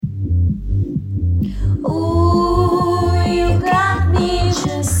Ooh, you got me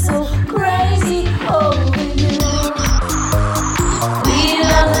just so crazy over you. We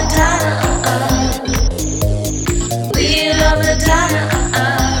love Madonna, we love Madonna,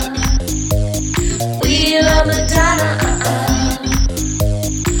 we love Madonna,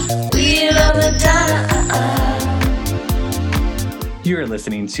 we love Madonna. You're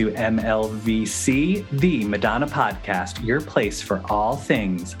listening to MLVC, the Madonna Podcast, your place for all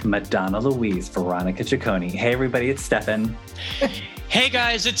things Madonna Louise, Veronica Ciccone. Hey, everybody, it's Stefan. Hey,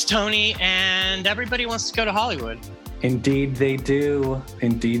 guys, it's Tony, and everybody wants to go to Hollywood. Indeed, they do.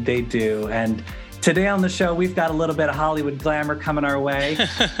 Indeed, they do. And today on the show, we've got a little bit of Hollywood glamour coming our way.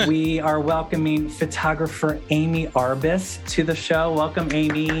 We are welcoming photographer Amy Arbus to the show. Welcome,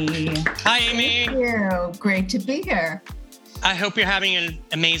 Amy. Hi, Amy. Thank you. Great to be here. I hope you're having an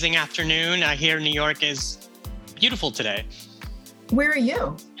amazing afternoon. I hear New York is beautiful today. Where are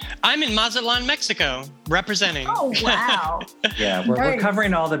you? I'm in Mazatlan, Mexico, representing. Oh, wow. Yeah, we're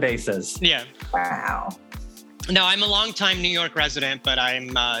covering all the bases. Yeah. Wow. No, I'm a longtime New York resident, but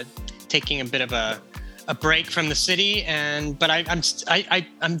I'm taking a bit of a break from the city, but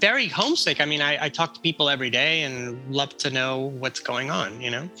I'm very homesick. I mean, I talk to people every day and love to know what's going on, you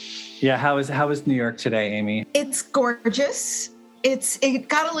know? Yeah, how is New York today, Amy? It's gorgeous. It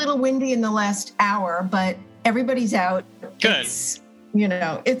got a little windy in the last hour, but everybody's out. Good.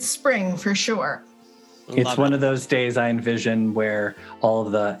 It's spring for sure. It's one of those days I envision where all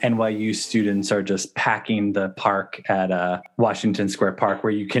of the NYU students are just packing the park at Washington Square Park,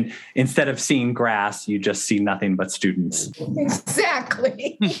 where you can, instead of seeing grass, you just see nothing but students.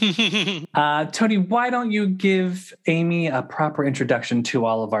 Exactly. Tony, why don't you give Amy a proper introduction to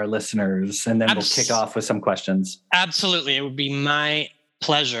all of our listeners, and then we'll kick off with some questions. Absolutely. It would be my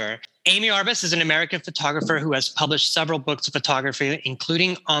pleasure. Amy Arbus is an American photographer who has published several books of photography,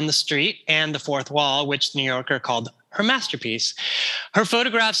 including On the Street and The Fourth Wall, which the New Yorker called her masterpiece. Her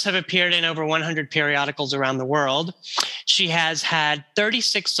photographs have appeared in over 100 periodicals around the world. She has had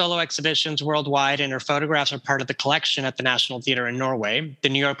 36 solo exhibitions worldwide, and her photographs are part of the collection at the National Theatre in Norway, the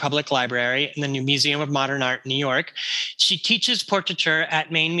New York Public Library, and the New Museum of Modern Art in New York. She teaches portraiture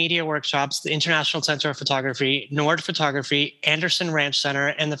at Main Media Workshops, the International Center of Photography, Nord Photography, Anderson Ranch Center,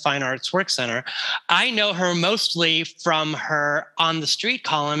 and the Fine Arts Work Center. I know her mostly from her On the Street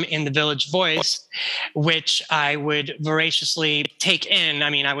column in the Village Voice, which I would voraciously take in.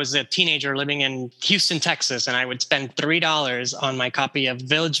 I mean, I was a teenager living in Houston, Texas, and I would spend $3 on my copy of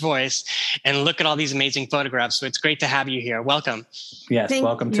Village Voice and look at all these amazing photographs. So it's great to have you here. Welcome. Yes, Thank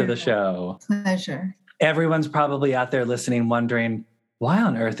welcome you. to the show. Pleasure. Everyone's probably out there listening, wondering, why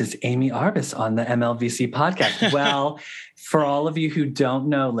on earth is Amy Arbus on the MLVC podcast? Well, for all of you who don't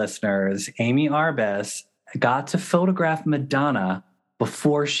know, listeners, Amy Arbus got to photograph Madonna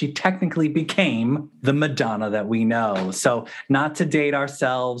before she technically became the Madonna that we know. So not to date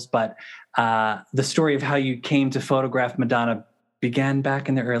ourselves, but the story of how you came to photograph Madonna began back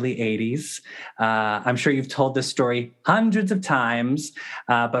in the early 80s. I'm sure you've told this story hundreds of times,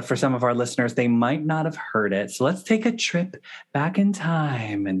 but for some of our listeners, they might not have heard it. So let's take a trip back in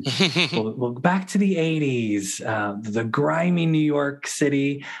time, and we'll go back to the 80s, the grimy New York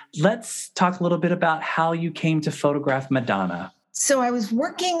City. Let's talk a little bit about how you came to photograph Madonna. So I was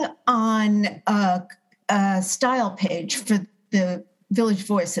working on a style page for the Village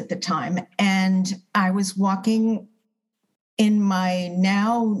Voice at the time, and I was walking in my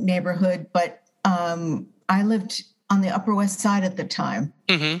now neighborhood, but I lived on the Upper West Side at the time.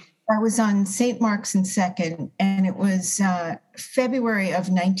 Mm-hmm. I was on St. Mark's and 2nd, and it was February of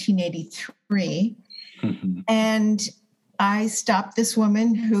 1983, Mm-hmm. and I stopped this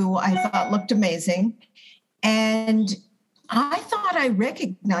woman who I thought looked amazing, and I thought I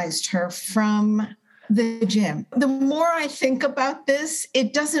recognized her from the gym. The more I think about this,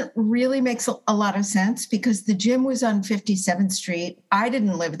 it doesn't really make a lot of sense, because the gym was on 57th Street. I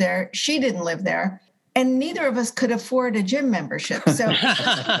didn't live there. She didn't live there. And neither of us could afford a gym membership. So,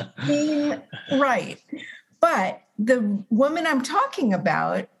 right. But the woman I'm talking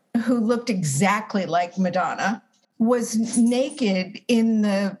about, who looked exactly like Madonna, was naked in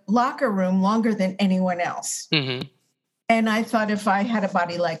the locker room longer than anyone else. Mm-hmm. And I thought, if I had a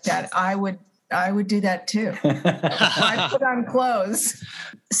body like that, I would do that too. I put on clothes.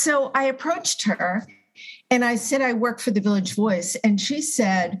 So I approached her and I said, I work for the Village Voice. And she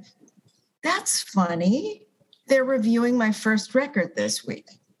said, that's funny. They're reviewing my first record this week.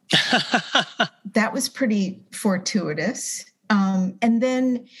 That was pretty fortuitous. And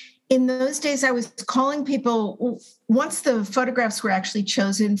then in those days, I was calling people. Once the photographs were actually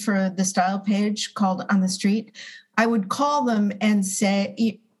chosen for the style page called On the Street, I would call them and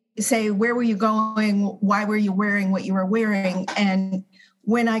say, say, where were you going? Why were you wearing what you were wearing? And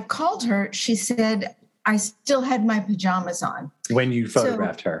when I called her, she said, I still had my pajamas on. When you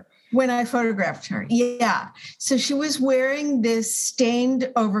photographed her. When I photographed her. Yeah. So she was wearing this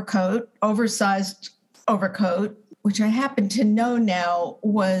stained overcoat, oversized overcoat, which I happen to know now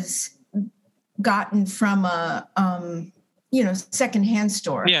was gotten from a, secondhand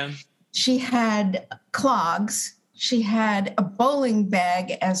store. Yeah. She had clogs. She had a bowling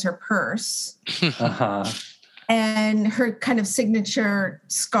bag as her purse and her kind of signature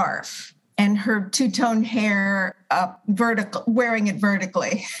scarf and her two-tone hair vertical, wearing it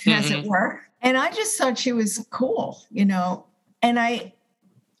vertically, as it were. And I just thought she was cool, and I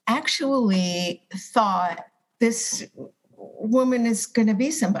actually thought this woman is going to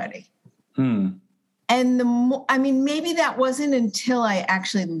be somebody. And maybe that wasn't until I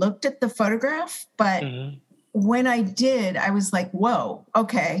actually looked at the photograph, but when I did, I was like, whoa,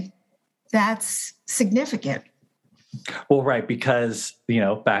 okay, that's significant. Well, right, because,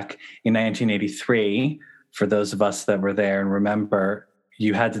 back in 1983, for those of us that were there and remember,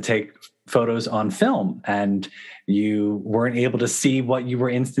 you had to take photos on film and you weren't able to see what you were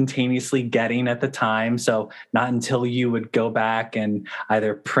instantaneously getting at the time. So not until you would go back and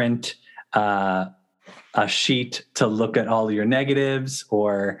either print a sheet to look at all your negatives,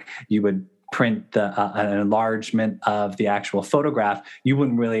 or you would print an enlargement of the actual photograph, you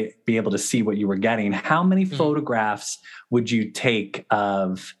wouldn't really be able to see what you were getting. How many photographs would you take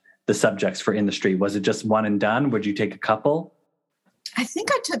of the subjects for In the Street? Was it just one and done? Would you take a couple? I think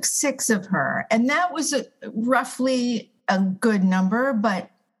I took 6 of her, and that was roughly a good number.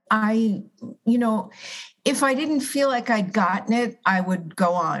 But if I didn't feel like I'd gotten it, I would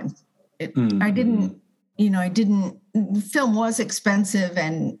go on. I didn't. Film was expensive,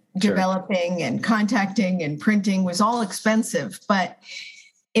 and developing and contacting and printing was all expensive. But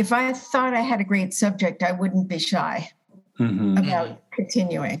if I thought I had a great subject, I wouldn't be shy about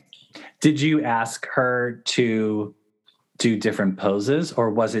continuing. Did you ask her to do different poses, or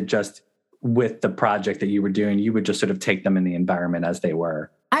was it just with the project that you were doing, you would just sort of take them in the environment as they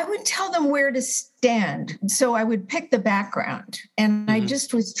were? I would tell them where to stand. So I would pick the background, and I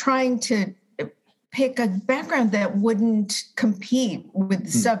just was trying to pick a background that wouldn't compete with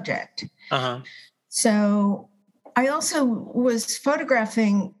the subject. So I also was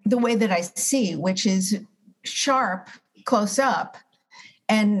photographing the way that I see, which is sharp, close up,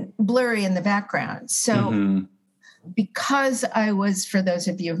 and blurry in the background. So because I was, for those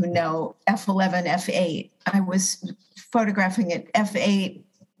of you who know, F11, F8, I was photographing at F8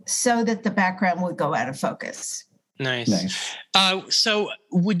 so that the background would go out of focus. Nice. So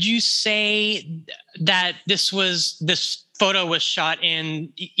would you say that this photo was shot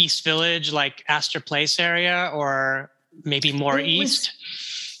in East Village, like Astor Place area, or maybe more east?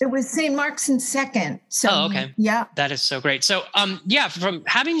 It was St. Mark's and 2nd. So, okay. Yeah. That is so great. So, from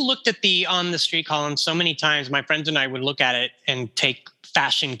having looked at the On the Street column so many times, my friends and I would look at it and take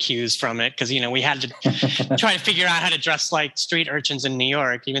fashion cues from it, because we had to try to figure out how to dress like street urchins in New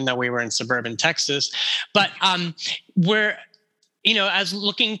York, even though we were in suburban Texas. But we're, as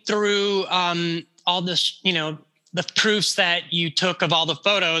looking through all this, the proofs that you took of all the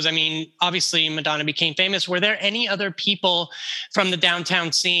photos, obviously Madonna became famous. Were there any other people from the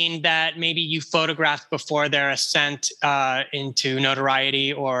downtown scene that maybe you photographed before their ascent into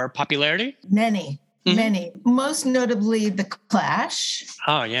notoriety or popularity? Many. Most notably The Clash.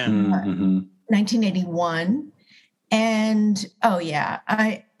 Oh, yeah. 1981. And,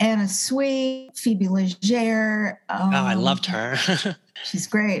 Anna Sui, Phoebe Legere. I loved her. She's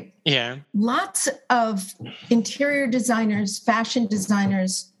great. Yeah. Lots of interior designers, fashion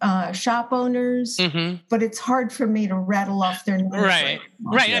designers, shop owners, but it's hard for me to rattle off their names. Right.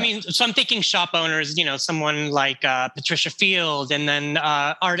 Yeah. So I'm thinking shop owners, someone like Patricia Field, and then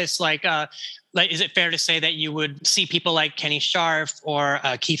artists like, is it fair to say that you would see people like Kenny Scharf or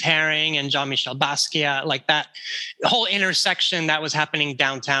Keith Haring and Jean-Michel Basquiat, like that whole intersection that was happening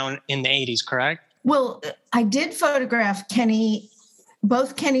downtown in the 80s, correct? Well, I did photograph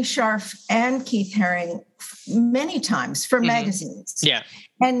both Kenny Scharf and Keith Haring many times for magazines. Yeah.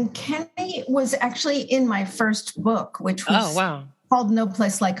 And Kenny was actually in my first book, which was called No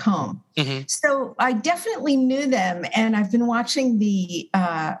Place Like Home. So I definitely knew them, and I've been watching the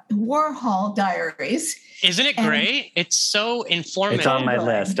Warhol Diaries. Isn't it great? It's so informative. It's on my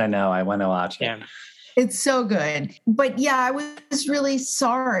list. I know. I want to watch it. Yeah. It's so good. But yeah, I was really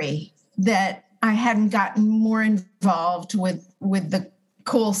sorry that I hadn't gotten more involved with the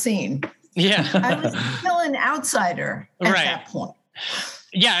cool scene. Yeah. I was still an outsider at that point.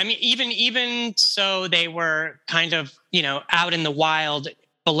 Yeah, even so, they were kind of, out in the wild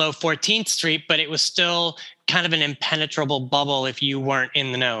below 14th Street, but it was still kind of an impenetrable bubble if you weren't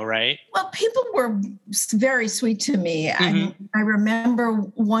in the know, right? Well, people were very sweet to me. I remember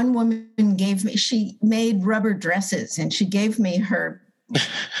one woman she made rubber dresses, and she gave me her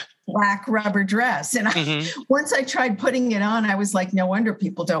black rubber dress. And once I tried putting it on, I was like, no wonder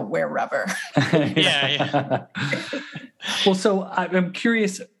people don't wear rubber. Yeah. Well, so I'm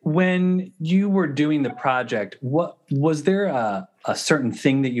curious, when you were doing the project, what was there a certain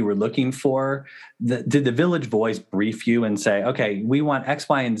thing that you were looking for? Did the Village Voice brief you and say, okay, we want X,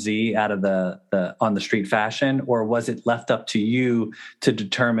 Y, and Z out of the on the street fashion, or was it left up to you to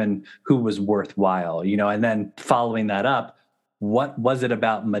determine who was worthwhile? And then following that up, what was it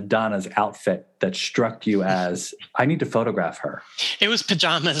about Madonna's outfit that struck you as, I need to photograph her? It was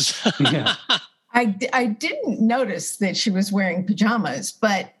pajamas. Yeah. I didn't notice that she was wearing pajamas,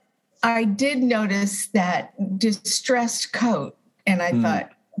 but I did notice that distressed coat. And I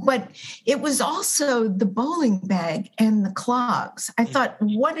thought, but it was also the bowling bag and the clogs. I thought,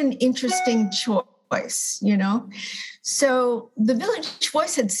 what an interesting choice, So the Village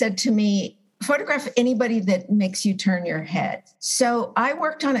Voice had said to me, photograph anybody that makes you turn your head. So I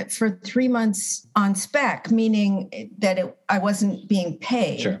worked on it for 3 months on spec, meaning that I wasn't being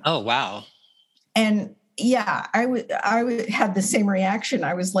paid. Sure. Oh, wow. And yeah, I had the same reaction.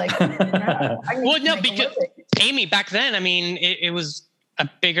 I was like, because Amy, back then, I mean, it was a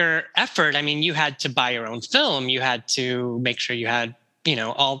bigger effort. I mean, you had to buy your own film. You had to make sure you had,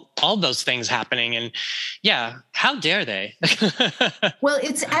 all those things happening. And yeah, how dare they? Well,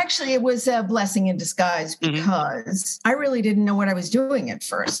 it was a blessing in disguise because I really didn't know what I was doing at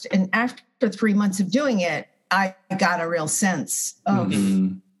first. And after 3 months of doing it, I got a real sense of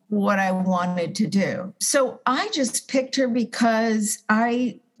what I wanted to do. So I just picked her because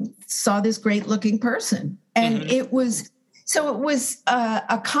I saw this great looking person. And it was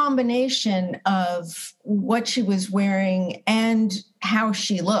a combination of what she was wearing and how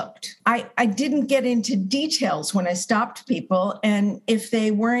she looked. I didn't get into details when I stopped people. And if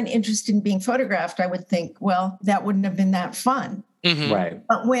they weren't interested in being photographed, I would think, well, that wouldn't have been that fun. Right.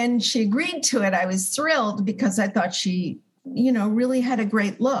 But when she agreed to it, I was thrilled because I thought she really had a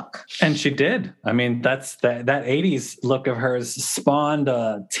great look. And she did. I mean, that 80s look of hers spawned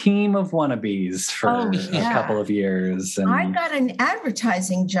a team of wannabes for a couple of years. And I got an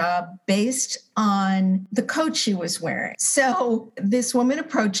advertising job based on the coat she was wearing. So this woman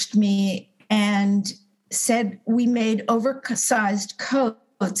approached me and said, we made oversized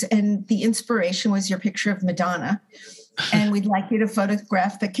coats and the inspiration was your picture of Madonna. And we'd like you to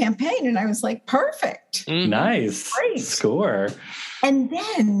photograph the campaign. And I was like, perfect. Nice. Great. Score. And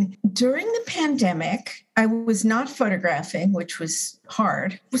then during the pandemic, I was not photographing, which was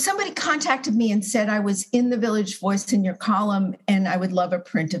hard. Somebody contacted me and said I was in the Village Voice in your column and I would love a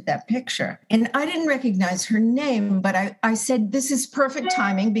print of that picture. And I didn't recognize her name, but I said, this is perfect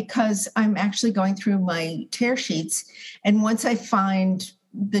timing because I'm actually going through my tear sheets. And once I find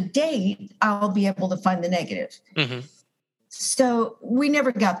the date, I'll be able to find the negative. So we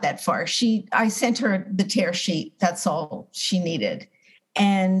never got that far. I sent her the tear sheet. That's all she needed.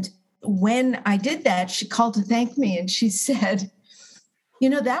 And when I did that, she called to thank me and she said,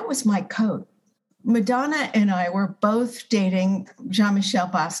 that was my coat. Madonna and I were both dating Jean-Michel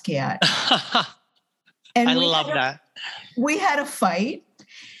Basquiat. And I love that. We had a fight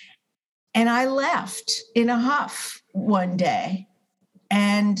and I left in a huff one day.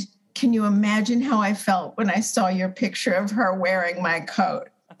 And can you imagine how I felt when I saw your picture of her wearing my coat?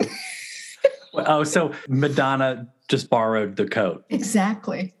 Oh, so Madonna just borrowed the coat.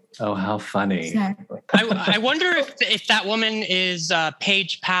 Exactly. Oh, how funny. Exactly. I wonder if that woman is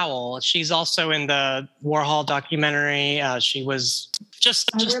Paige Powell. She's also in the Warhol documentary. She was just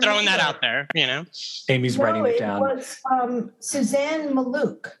throwing that out there, Amy's writing it down. It was Suzanne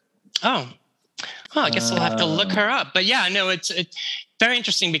Maluk. Oh, well, I guess we'll have to look her up. But yeah, no, it's very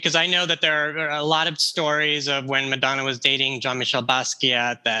interesting because I know that there are a lot of stories of when Madonna was dating Jean-Michel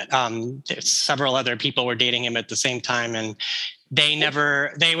Basquiat that several other people were dating him at the same time. And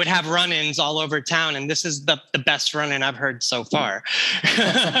they would have run-ins all over town. And this is the best run-in I've heard so far.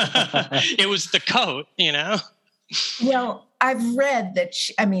 It was the coat, Well, I've read that,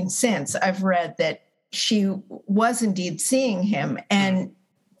 since I've read that she was indeed seeing him. And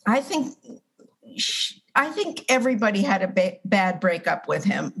I think everybody had a bad breakup with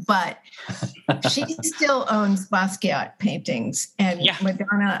him, but she still owns Basquiat paintings. And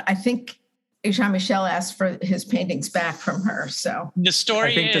Madonna, I think Jean-Michel asked for his paintings back from her. So the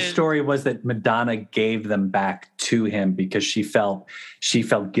story was that Madonna gave them back to him because she felt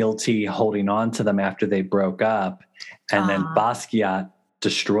guilty holding on to them after they broke up. And then Basquiat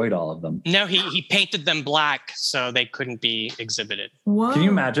destroyed all of them. No, he painted them black so they couldn't be exhibited. Whoa. Can you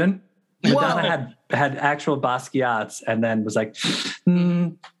imagine? Whoa. Madonna had actual Basquiat's and then was like,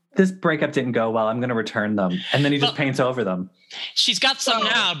 this breakup didn't go well. I'm going to return them. And then he just paints over them. She's got some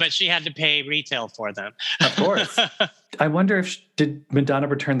now, but she had to pay retail for them. Of course. I wonder if did Madonna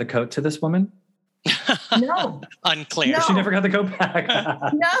return the coat to this woman? No. Unclear. No. She never got the coat back.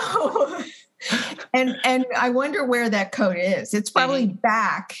 No. And I wonder where that coat is. It's probably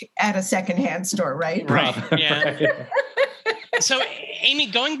back at a secondhand store, right? Right. Yeah. Right. So, Amy,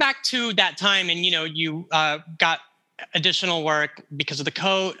 going back to that time, and you got additional work because of the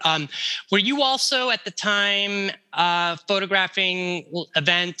coat. Were you also at the time photographing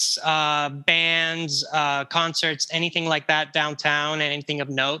events, bands, concerts, anything like that downtown? Anything of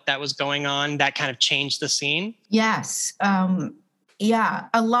note that was going on that kind of changed the scene? Yes. Yeah.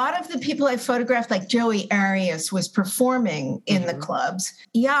 A lot of the people I photographed, like Joey Arias, was performing in the clubs.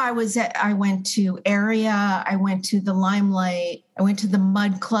 Yeah, I went to Area. I went to the Limelight. I went to the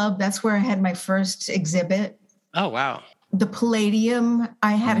Mud Club. That's where I had my first exhibit. Oh, wow. The Palladium,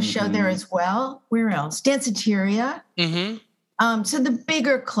 I had a show there as well. Where else? Danceteria. So the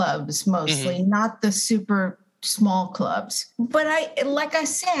bigger clubs mostly, not the super small clubs. But like I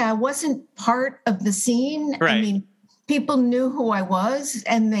say, I wasn't part of the scene. Right. I mean, people knew who I was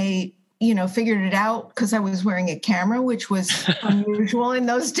and they, figured it out because I was wearing a camera, which was unusual in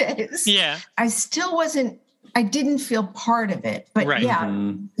those days. Yeah. I didn't feel part of it, but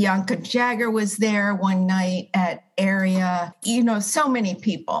Bianca Jagger was there one night at Area, so many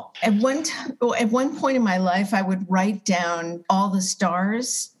people. At one point in my life, I would write down all the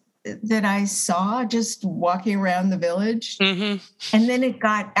stars that I saw just walking around the village. And then it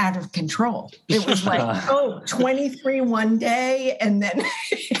got out of control. It was like, 23 one day. And then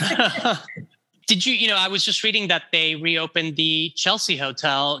Did you, I was just reading that they reopened the Chelsea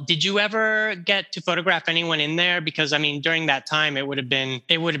Hotel. Did you ever get to photograph anyone in there? Because, I mean, during that time, it would have been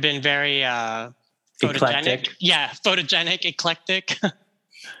very photogenic. Eclectic. Yeah, photogenic, eclectic.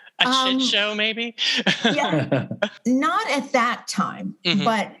 A shit show, maybe? Yeah, not at that time,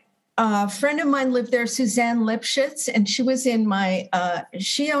 but a friend of mine lived there, Suzanne Lipschitz, and she was in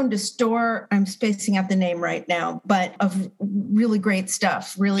she owned a store, I'm spacing out the name right now, but of really great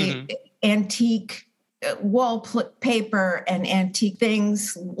stuff, really antique wallpaper and antique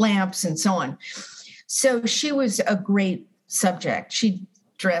things, lamps and so on. So she was a great subject. She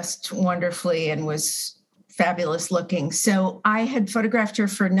dressed wonderfully and was fabulous looking. So I had photographed her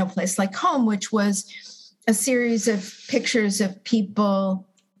for No Place Like Home, which was a series of pictures of people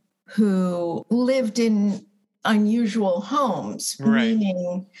who lived in unusual homes,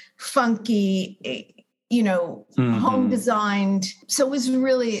 meaning funky, home designed. So it was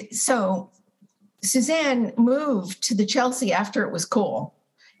Suzanne moved to the Chelsea after it was cool.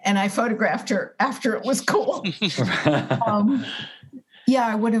 And I photographed her after it was cool.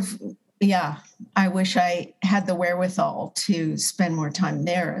 I wish I had the wherewithal to spend more time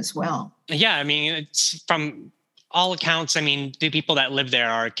there as well. Yeah, I mean, it's from all accounts, I mean, the people that live there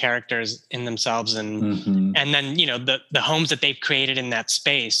are characters in themselves, and then the homes that they've created in that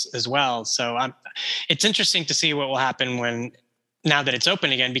space as well. So it's interesting to see what will happen now that it's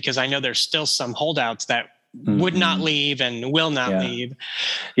open again, because I know there's still some holdouts that would not leave and will not leave.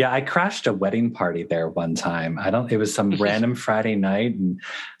 Yeah, I crashed a wedding party there one time. It was some random Friday night, and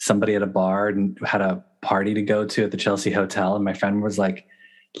somebody at a bar and had a party to go to at the Chelsea Hotel, and my friend was like,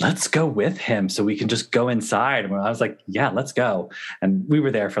 let's go with him so we can just go inside. And I was like, yeah, let's go. And we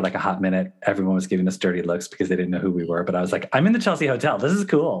were there for like a hot minute. Everyone was giving us dirty looks because they didn't know who we were. But I was like, I'm in the Chelsea Hotel. This is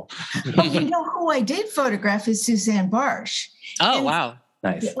cool. Who I did photograph is Suzanne Barsh. Oh, wow.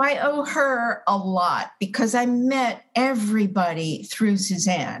 Nice. I owe her a lot because I met everybody through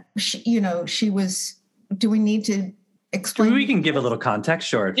Suzanne. She was, do we need to explain? We can give a little context,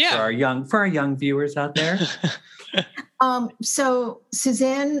 sure, for our young viewers out there. So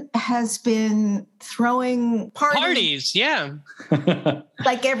Suzanne has been throwing parties. Yeah.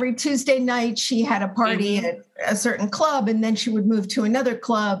 Like every Tuesday night, she had a party at a certain club, and then she would move to another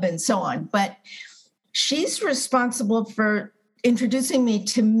club and so on. But she's responsible for introducing me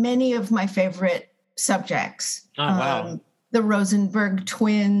to many of my favorite subjects. Oh, wow. The Rosenberg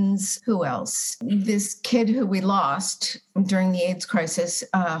twins. Who else? This kid who we lost during the AIDS crisis,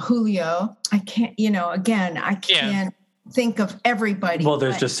 Julio. I can't, I can't think of everybody. Well,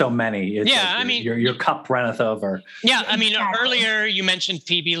 there's just so many. It's I mean, your cup runneth over. Yeah, I mean, earlier you mentioned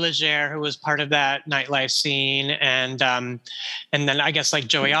Phoebe Legere, who was part of that nightlife scene, and then I guess like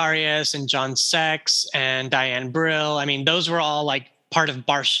Joey Arias and John Sex and Diane Brill. I mean, those were all like part of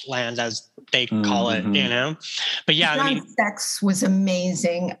Barsh land, as they call it, you know? But yeah, I mean, John Sex was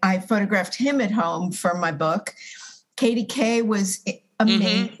amazing. I photographed him at home for my book. Katie Kay was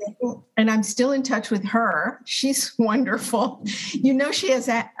amazing. And I'm still in touch with her. She's wonderful. You know, she has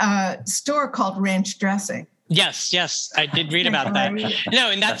a store called Ranch Dressing. yes, I did read about that. No,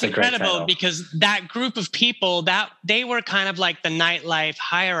 and that's a great incredible title. because that group of people, that they were kind of like the nightlife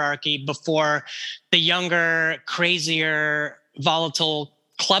hierarchy before the younger, crazier, volatile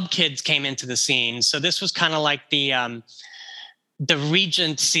club kids came into the scene. So this was kind of like the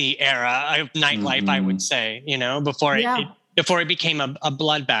Regency era of nightlife, I would say, you know, before it became a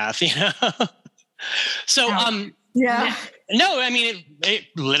bloodbath, you know. So no, I mean, it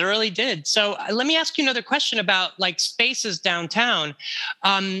literally did. So let me ask you another question about like spaces downtown.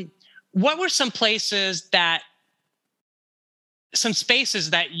 What were some spaces that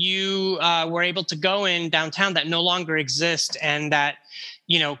you were able to go in downtown that no longer exist and that,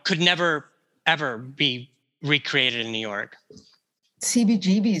 you know, could never, ever be recreated in New York?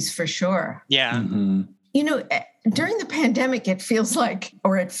 CBGB's for sure. Yeah. You know, during the pandemic, it felt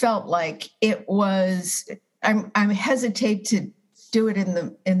like it was, I'm hesitate to do it in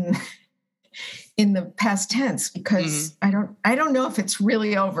the past tense because I don't know if it's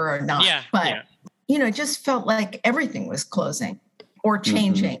really over or not. But you know, it just felt like everything was closing or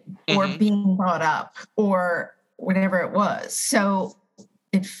changing or being brought up or whatever it was. So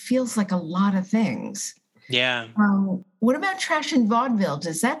it feels like a lot of things. Yeah. What about Trash and Vaudeville?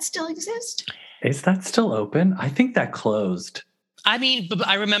 Does that still exist? Is that still open? I think that closed. I mean,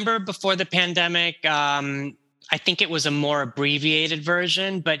 I remember before the pandemic, I think it was a more abbreviated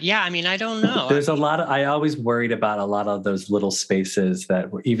version, but yeah, I mean, I don't know. There's I always worried about a lot of those little spaces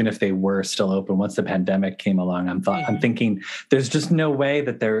that were, even if they were still open, once the pandemic came along, I'm thinking there's just no way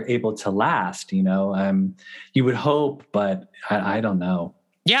that they're able to last, you know. You would hope, but I don't know.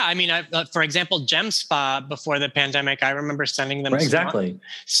 Yeah, I mean, for example, Gem Spa before the pandemic, I remember sending them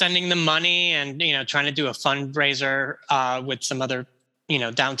sending them money and, you know, trying to do a fundraiser with some other, you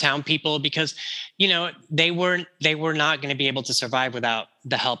know, downtown people because, you know, they were not going to be able to survive without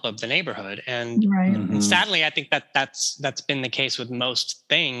the help of the neighborhood. And, and sadly, I think that's been the case with most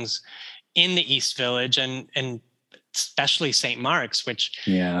things in the East Village and especially St. Mark's, which,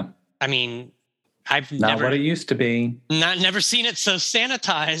 I mean, I've not what it used to be. Never seen it so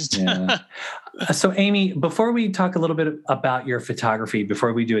sanitized. Yeah. So Amy, before we talk a little bit about your photography,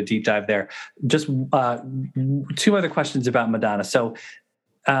 before we do a deep dive there, just two other questions about Madonna. So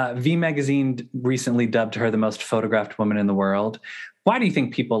V Magazine recently dubbed her the most photographed woman in the world. Why do you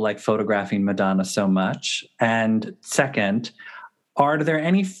think people like photographing Madonna so much? And second, are there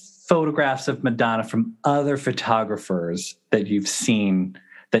any photographs of Madonna from other photographers that you've seen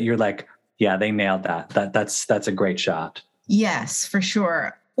that you're like, yeah, they nailed that. That's a great shot. Yes, for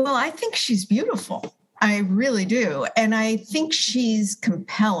sure. Well, I think she's beautiful. I really do. And I think she's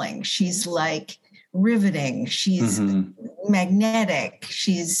compelling. She's like riveting. She's magnetic.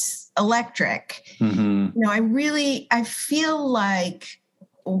 She's electric. You know, I feel like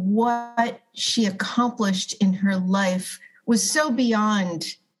what she accomplished in her life was so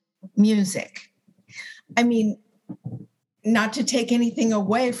beyond music. I mean, not to take anything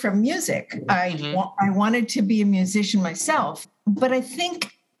away from music. I wanted to be a musician myself, but I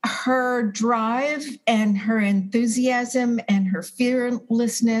think her drive and her enthusiasm and her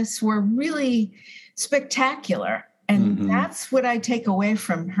fearlessness were really spectacular. And that's what I take away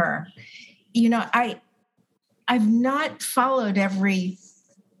from her. You know, I've not followed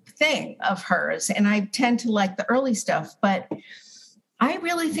everything of hers, and I tend to like the early stuff, but I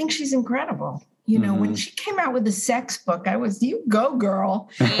really think she's incredible. You know, when she came out with the sex book, I was, you go, girl.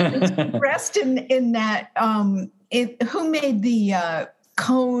 Dressed in that, who made the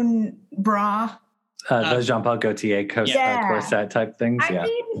cone bra? The Jean-Paul Gaultier corset type things. I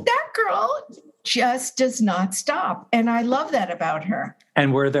mean, that girl just does not stop. And I love that about her.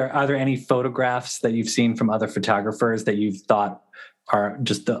 And are there any photographs that you've seen from other photographers that you've thought are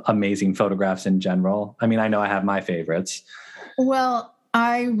just the amazing photographs in general? I mean, I know I have my favorites. Well,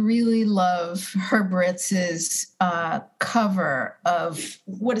 I really love Herb Ritz's cover of,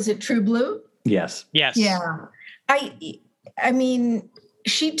 what is it, True Blue? Yes. Yeah. I mean,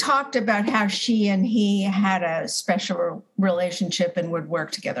 she talked about how she and he had a special relationship and would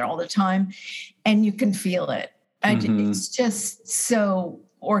work together all the time. And you can feel it. It's just so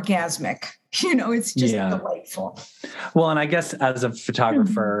orgasmic. You know, it's just delightful. Well, and I guess as a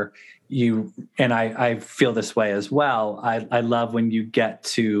photographer, I feel this way as well. I love when you get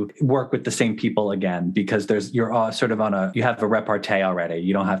to work with the same people again, because you're all sort of you have a repartee already.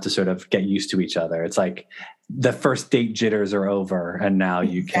 You don't have to sort of get used to each other. It's like the first date jitters are over and now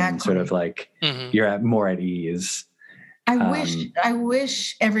you can sort of like, you're more at ease. I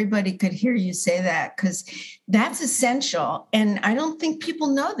wish everybody could hear you say that, because that's essential. And I don't think people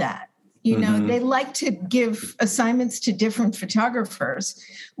know that. You know, they like to give assignments to different photographers,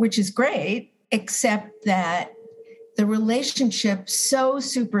 which is great, except that the relationship so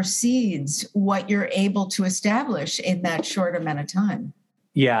supersedes what you're able to establish in that short amount of time.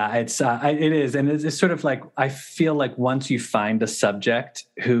 Yeah, it is. And it's sort of like, I feel like once you find a subject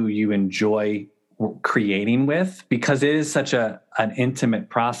who you enjoy creating with, because it is such an intimate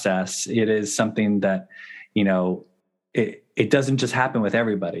process, it is something that, you know, it doesn't just happen with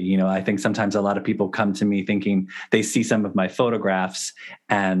everybody. You know, I think sometimes a lot of people come to me thinking they see some of my photographs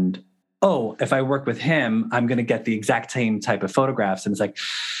and, oh, if I work with him, I'm going to get the exact same type of photographs. And it's like,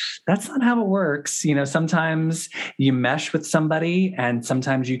 that's not how it works. You know, sometimes you mesh with somebody and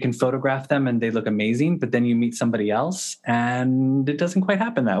sometimes you can photograph them and they look amazing, but then you meet somebody else and it doesn't quite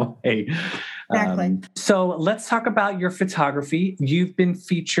happen that way. Exactly. So let's talk about your photography. You've been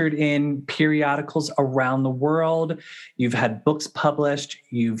featured in periodicals around the world. You've had books published.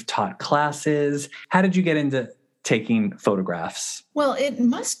 You've taught classes. How did you get into taking photographs? Well, it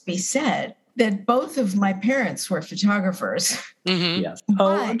must be said that both of my parents were photographers. Yes.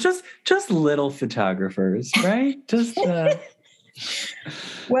 Oh, just little photographers, right? Just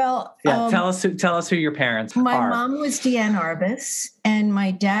well, yeah. Tell us who your parents are. My mom was Deanne Arbus, and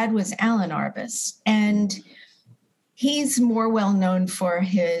my dad was Alan Arbus, and he's more well known for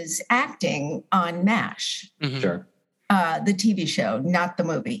his acting on MASH, Sure, the TV show, not the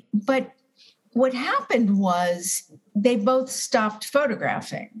movie. But what happened was they both stopped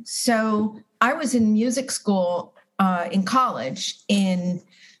photographing. So I was in music school in college in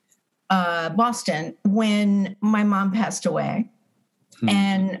Boston when my mom passed away.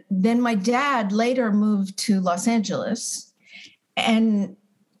 And then my dad later moved to Los Angeles and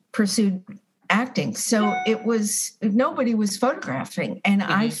pursued acting. So nobody was photographing. And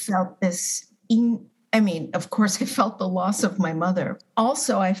I felt this, of course, I felt the loss of my mother.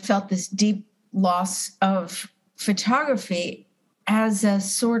 Also, I felt this deep loss of photography as a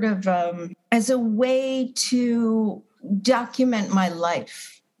sort of, as a way to document my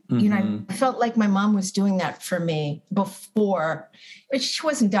life. You know, I felt like my mom was doing that for me before. She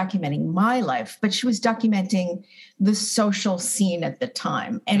wasn't documenting my life, but she was documenting the social scene at the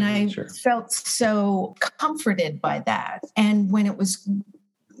time. And I felt so comforted by that. And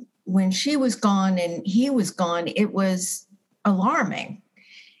when she was gone and he was gone, it was alarming.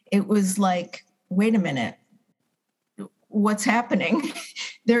 It was like, wait a minute, what's happening?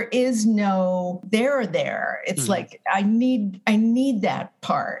 There is no there. It's like, I need that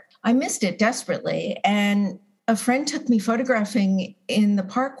part. I missed it desperately. And a friend took me photographing in the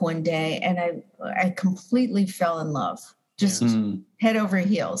park one day, and I completely fell in love, just head over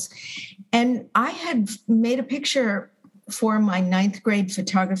heels. And I had made a picture for my 9th grade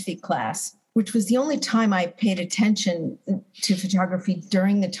photography class, which was the only time I paid attention to photography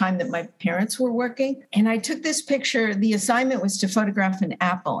during the time that my parents were working. And I took this picture. The assignment was to photograph an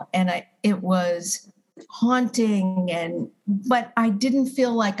apple, and it was haunting, but I didn't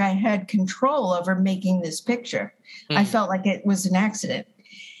feel like I had control over making this picture. I felt like it was an accident.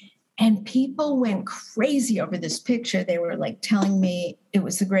 And people went crazy over this picture. They were like telling me it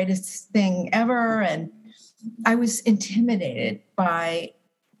was the greatest thing ever. And I was intimidated by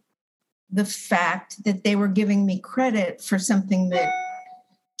the fact that they were giving me credit for something that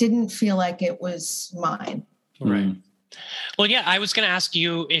didn't feel like it was mine. Right. Well, yeah, I was going to ask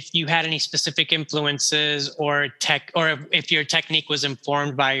you if you had any specific influences or if your technique was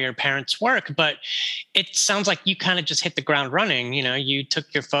informed by your parents' work, but it sounds like you kind of just hit the ground running. You know, you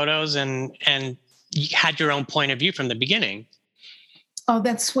took your photos and you had your own point of view from the beginning. Oh,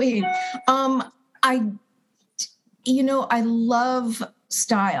 that's sweet. I love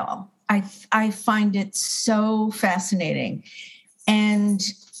style. I find it so fascinating. And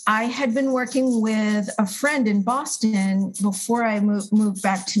I had been working with a friend in Boston before I moved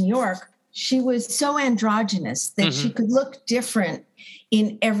back to New York. She was so androgynous that she could look different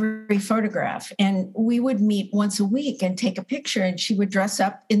in every photograph. And we would meet once a week and take a picture, and she would dress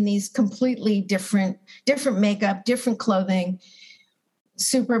up in these completely different makeup, different clothing,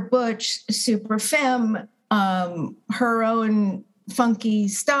 super butch, super femme, her own funky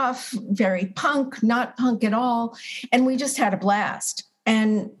stuff, very punk, not punk at all. And we just had a blast.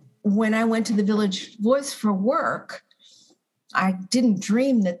 And when I went to the Village Voice for work, I didn't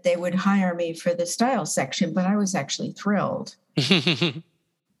dream that they would hire me for the style section, but I was actually thrilled.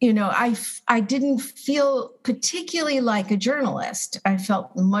 I didn't feel particularly like a journalist. I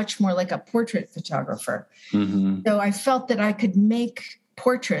felt much more like a portrait photographer. Mm-hmm. So I felt that I could make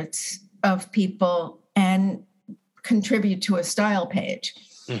portraits of people and contribute to a style page.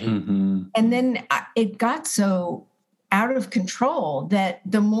 Mm-hmm. And then it got so out of control that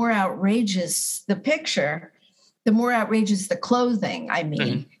the more outrageous the picture, the more outrageous the clothing. I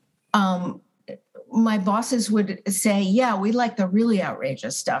mean, my bosses would say, yeah, we like the really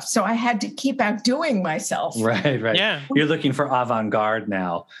outrageous stuff. So I had to keep outdoing myself. Right. Yeah. You're looking for avant-garde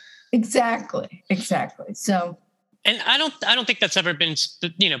now. Exactly. So. And I don't think that's ever been,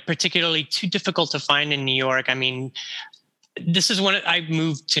 particularly too difficult to find in New York. I mean, this is when I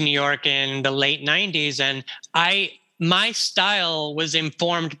moved to New York in the late 90s, and my style was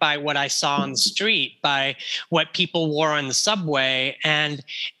informed by what I saw on the street, by what people wore on the subway. And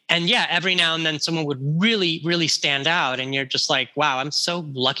yeah, every now and then someone would really, really stand out. And you're just like, wow, I'm so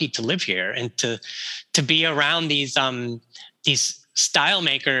lucky to live here and to be around these style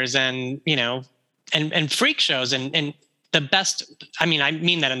makers and, and freak shows and the best. I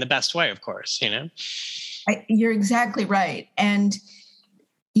mean that in the best way, of course, You're exactly right. And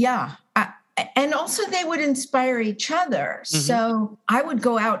yeah, and also they would inspire each other. Mm-hmm. So I would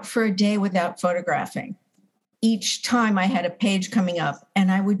go out for a day without photographing. Each time I had a page coming up,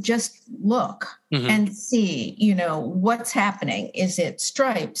 and I would just look and see, what's happening. Is it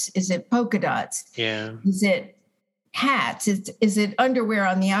stripes? Is it polka dots? Yeah. Is it hats? Is it underwear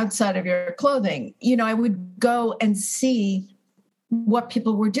on the outside of your clothing? I would go and see what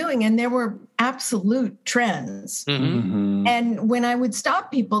people were doing, and there were absolute trends. Mm-hmm. And when I would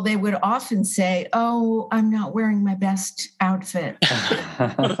stop people, they would often say, "Oh, I'm not wearing my best outfit."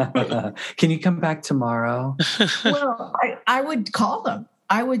 Can you come back tomorrow? Well, I would call them.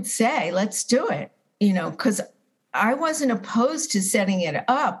 I would say, "Let's do it," because I wasn't opposed to setting it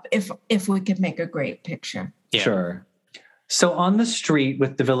up if we could make a great picture. Yeah. Sure. So On the Street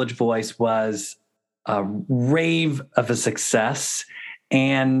with the Village Voice was a rave of a success.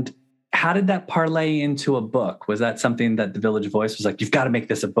 And how did that parlay into a book? Was that something that the Village Voice was like, you've got to make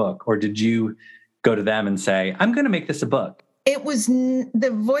this a book? Or did you go to them and say, I'm going to make this a book? It was,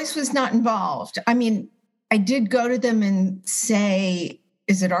 the Voice was not involved. I mean, I did go to them and say,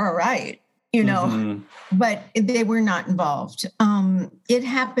 is it all right? But they were not involved. It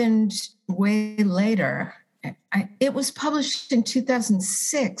happened way later. It was published in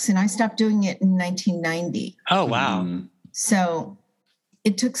 2006, and I stopped doing it in 1990. Oh, wow. So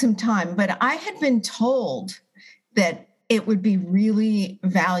it took some time, but I had been told that it would be really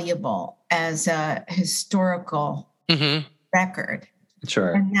valuable as a historical record.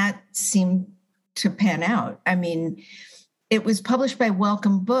 Sure. And that seemed to pan out. I mean, it was published by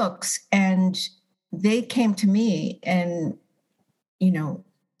Wellcome Books, and they came to me and,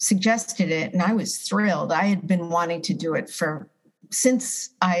 suggested it, and I was thrilled. I had been wanting to do it since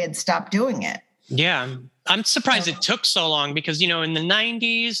I had stopped doing it. Yeah. I'm surprised it took so long because, in the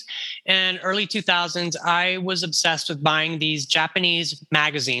 90s and early 2000s, I was obsessed with buying these Japanese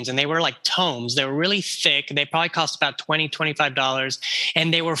magazines, and they were like tomes. They were really thick. They probably cost about $20, $25,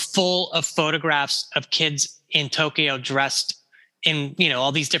 and they were full of photographs of kids in Tokyo dressed in,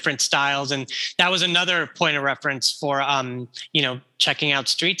 all these different styles. And that was another point of reference for, checking out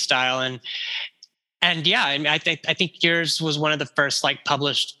street style. And yeah, I think yours was one of the first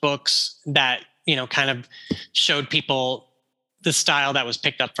published books that, kind of showed people the style that was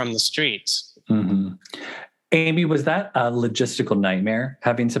picked up from the streets. Mm-hmm. Amy, was that a logistical nightmare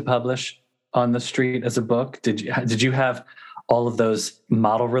having to publish On the Street as a book? Did you have all of those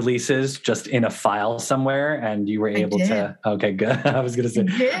model releases just in a file somewhere and you were able to? Okay, good. I was going to say,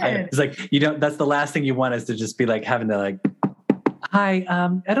 it's like, that's the last thing you want is to just be having to hi,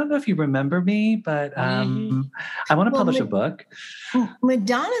 I don't know if you remember me, but I want to publish a book.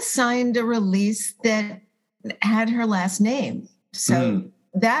 Madonna signed a release that had her last name. So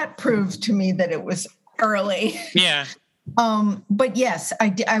that proved to me that it was early. Yeah. But yes,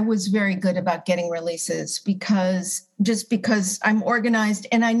 I was very good about getting releases because I'm organized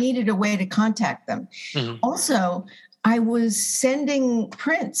and I needed a way to contact them. Mm-hmm. Also, I was sending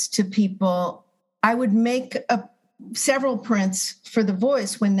prints to people. I would make several prints for the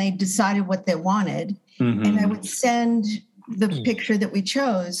Voice when they decided what they wanted. Mm-hmm. And I would send the picture that we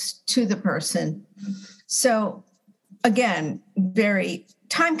chose to the person. So again, very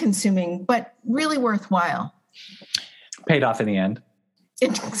time consuming, but really worthwhile. Paid off in the end.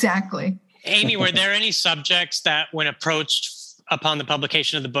 Exactly. Amy, were there any subjects that when approached upon the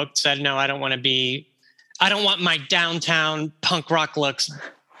publication of the book said, no, I don't want my downtown punk rock looks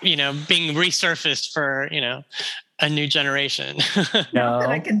being resurfaced for, a new generation. No, That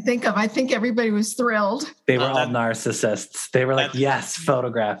I can think of. I think everybody was thrilled. they were all narcissists. They were like, yes,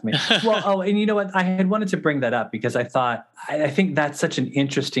 photograph me. Well, and you know what? I had wanted to bring that up because I thought, I think that's such an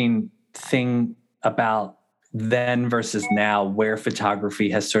interesting thing about then versus now, where photography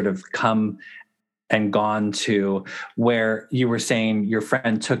has sort of come and gone to, where you were saying your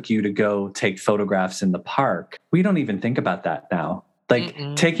friend took you to go take photographs in the park. We don't even think about that now. Like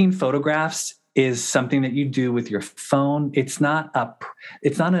taking photographs is something that you do with your phone. It's not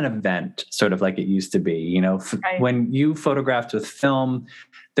an event, sort of like it used to be. Right. When you photographed with film,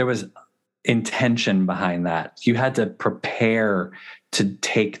 there was intention behind that. You had to prepare to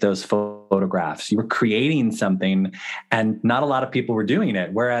take those photographs. You were creating something, and not a lot of people were doing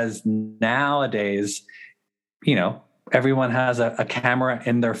it. Whereas nowadays, everyone has a camera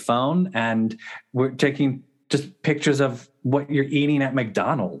in their phone, and we're taking just pictures of what you're eating at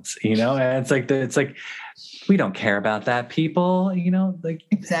McDonald's, and it's like, we don't care about that, people,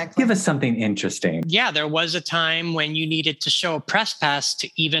 exactly. Give us something interesting. Yeah. There was a time when you needed to show a press pass to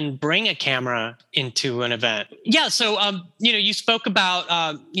even bring a camera into an event. Yeah. So, you spoke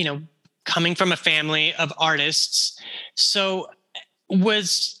about, coming from a family of artists. So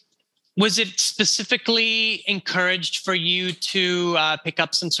was it specifically encouraged for you to pick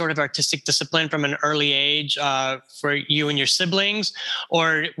up some sort of artistic discipline from an early age for you and your siblings?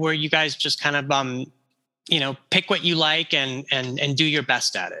 Or were you guys just kind of, pick what you like and do your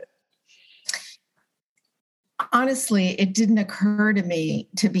best at it? Honestly, it didn't occur to me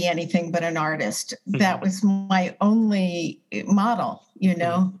to be anything but an artist. Mm-hmm. That was my only model,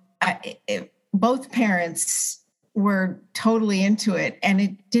 Mm-hmm. Both parents were totally into it. And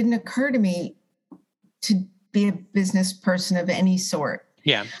it didn't occur to me to be a business person of any sort.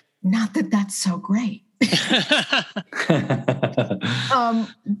 Yeah. Not that that's so great.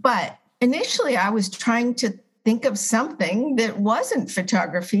 But initially I was trying to think of something that wasn't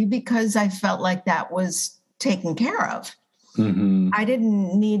photography because I felt like that was taken care of. Mm-hmm. I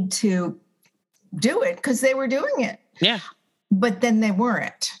didn't need to do it because they were doing it. Yeah. But then they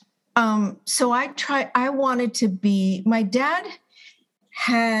weren't. So I wanted to be, my dad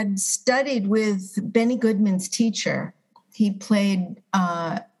had studied with Benny Goodman's teacher. He played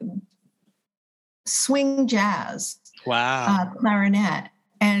swing jazz. Wow. Clarinet.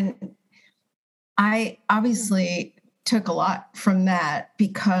 And I obviously took a lot from that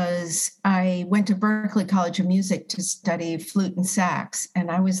because I went to Berklee College of Music to study flute and sax,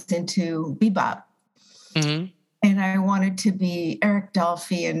 and I was into bebop. Mm-hmm. And I wanted to be Eric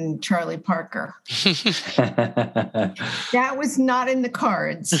Dolphy and Charlie Parker. That was not in the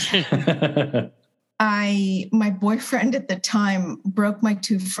cards. My boyfriend at the time broke my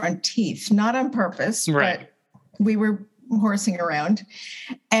 2 front teeth, not on purpose, right. But we were horsing around.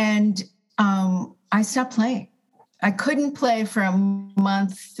 And I stopped playing. I couldn't play for a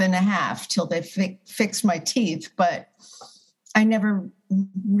month and a half till they fixed my teeth, but I never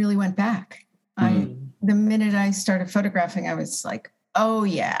really went back. The minute I started photographing, I was like, oh,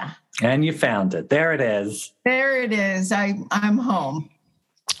 yeah. And you found it. There it is. There it is. I'm home.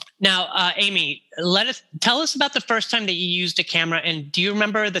 Now, Amy, tell us about the first time that you used a camera. And do you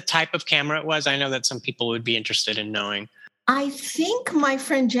remember the type of camera it was? I know that some people would be interested in knowing. I think my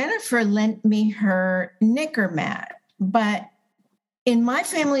friend Jennifer lent me her Nikkormat. But in my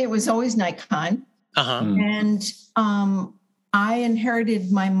family, it was always Nikon. Uh-huh. And I inherited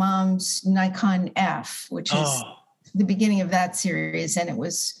my mom's Nikon F, which is the beginning of that series. And it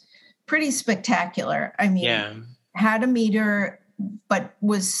was pretty spectacular. I mean, had a meter, but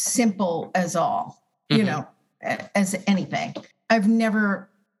was simple as all, as anything.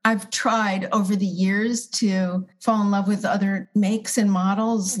 I've tried over the years to fall in love with other makes and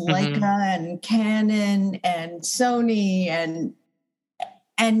models, Leica and Canon and Sony,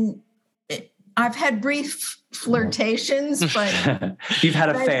 and I've had brief flirtations, but you've had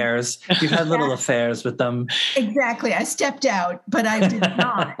affairs. You've had little affairs with them. Exactly. I stepped out, but I did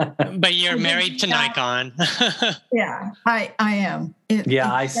not. But you're married to Nikon. Yeah, I am.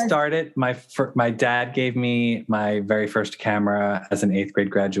 I started. My dad gave me my very first camera as an 8th grade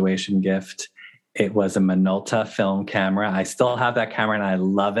graduation gift. It was a Minolta film camera. I still have that camera and I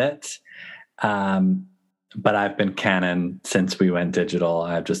love it. But I've been Canon since we went digital.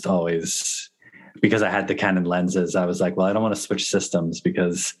 I've just always, because I had the Canon lenses, I was like, well, I don't want to switch systems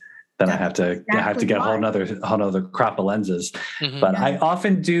because then I have to get a whole nother crop of lenses. Mm-hmm. But I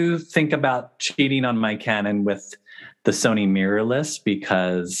often do think about cheating on my Canon with the Sony mirrorless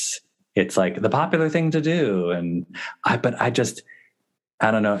because it's like the popular thing to do. And I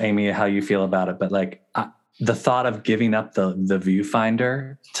don't know, Amy, how you feel about it, but like the thought of giving up the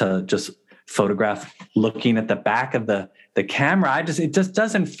viewfinder to just photograph looking at the back of the camera, it just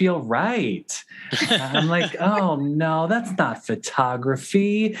doesn't feel right. I'm like, oh no, that's not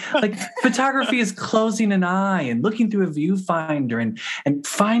photography. Like photography is closing an eye and looking through a viewfinder and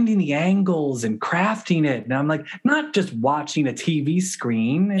finding the angles and crafting it. And I'm like, not just watching a TV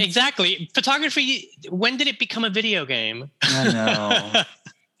screen. Exactly. Photography, when did it become a video game? I know.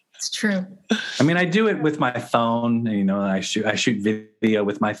 It's true. I mean, I do it with my phone. You know, I shoot video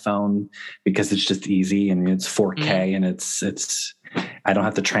with my phone because it's just easy and it's 4K and it's I don't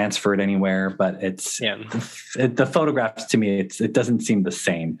have to transfer it anywhere. But the photographs to me, it doesn't seem the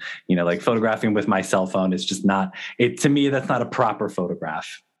same. You know, like photographing with my cell phone is just not it to me. That's not a proper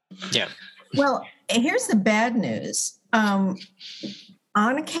photograph. Yeah. Well, here's the bad news. On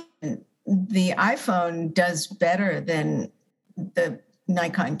occasion, the iPhone does better than the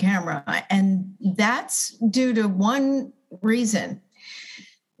Nikon camera, and that's due to one reason.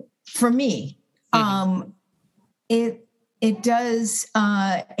 For me, it does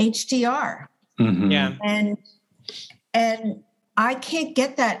HDR, yeah, and I can't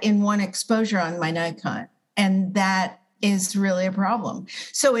get that in one exposure on my Nikon, and that is really a problem.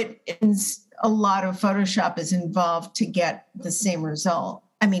 So a lot of Photoshop is involved to get the same result.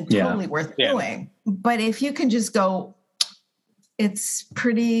 I mean, totally worth doing, but if you can just go. It's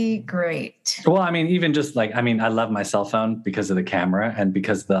pretty great. Well, I mean, even just like, I mean, I love my cell phone because of the camera and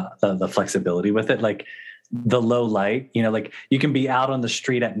because the flexibility with it. Like the low light, you know, like you can be out on the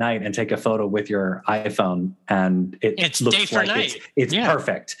street at night and take a photo with your iPhone and it looks like it's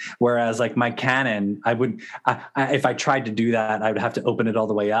perfect. Whereas like my Canon, if I tried to do that, I would have to open it all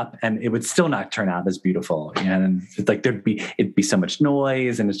the way up and it would still not turn out as beautiful. And it's like it'd be so much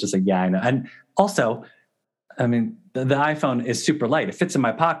noise and it's just like, yeah, I know. And also, I mean, the iPhone is super light. It fits in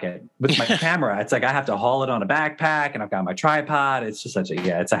my pocket. With my camera, it's like I have to haul it on a backpack and I've got my tripod. It's just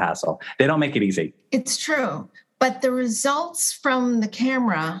it's a hassle. They don't make it easy. It's true. But the results from the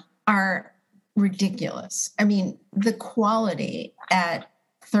camera are ridiculous. I mean, the quality at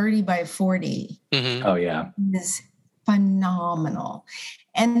 30 by 40 Oh, yeah. is phenomenal.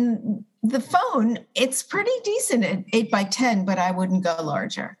 And the phone, it's pretty decent at 8 by 10, but I wouldn't go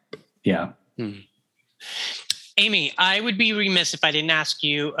larger. Yeah. Amy, I would be remiss if I didn't ask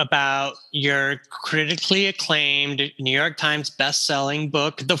you about your critically acclaimed New York Times best-selling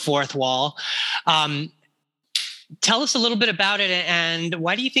book, The Fourth Wall. Tell us a little bit about it and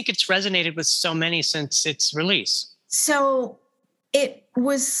why do you think it's resonated with so many since its release? So it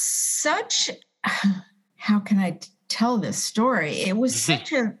was such, how can I tell this story? It was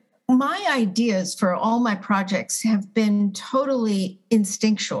such my ideas for all my projects have been totally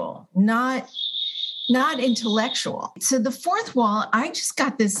instinctual, not intellectual. So The Fourth Wall, I just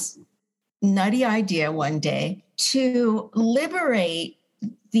got this nutty idea one day to liberate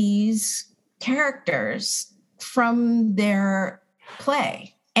these characters from their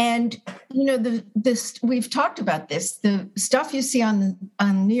play. And, you know, we've talked about this. The stuff you see on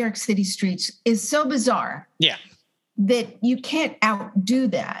New York City streets is so bizarre that you can't outdo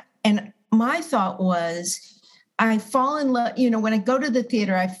that. And my thought was, I fall in love, you know, when I go to the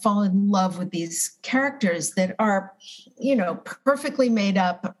theater, I fall in love with these characters that are, you know, perfectly made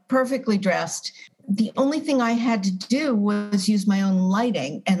up, perfectly dressed. The only thing I had to do was use my own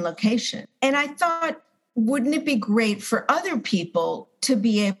lighting and location. And I thought, wouldn't it be great for other people to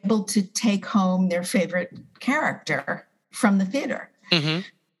be able to take home their favorite character from the theater?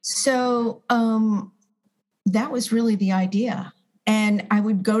 So that was really the idea. And I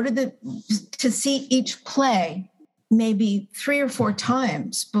would go to see each play maybe 3 or 4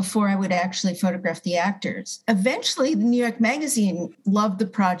 times before I would actually photograph the actors. Eventually, the New York Magazine loved the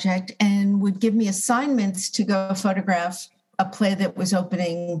project and would give me assignments to go photograph a play that was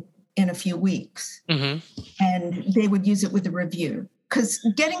opening in a few weeks. And they would use it with a review. Because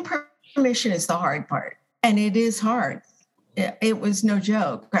getting permission is the hard part. And it is hard. It was no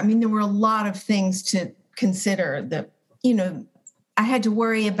joke. I mean, there were a lot of things to consider that, you know, I had to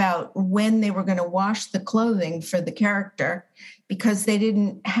worry about when they were going to wash the clothing for the character because they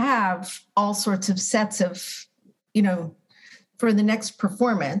didn't have all sorts of sets of, you know, for the next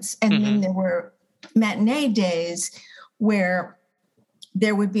performance. And then there were matinee days where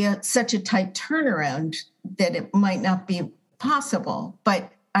there would be such a tight turnaround that it might not be possible.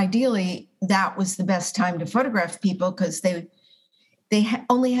 But ideally, that was the best time to photograph people because they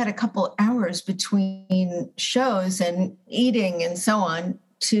only had a couple hours between shows and eating and so on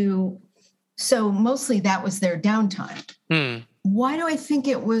so mostly that was their downtime. Why do I think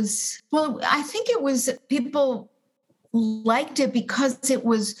it was? Well, I think it was people liked it because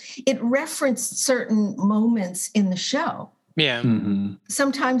it referenced certain moments in the show. Yeah. Mm-hmm.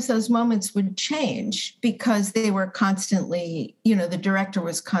 Sometimes those moments would change because they were constantly, the director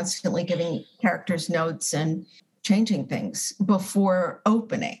was constantly giving characters notes and changing things before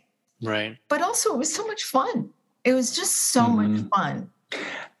opening. Right. But also it was so much fun. It was just so much fun.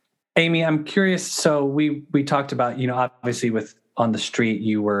 Amy, I'm curious. So we talked about, obviously with On the Street,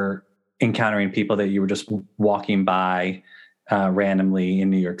 you were encountering people that you were just walking by randomly in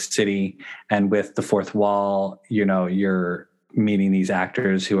New York City. And with The Fourth Wall, you're meeting these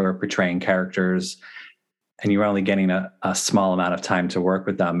actors who are portraying characters and you're only getting a small amount of time to work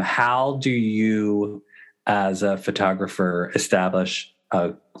with them. How do you, as a photographer, establish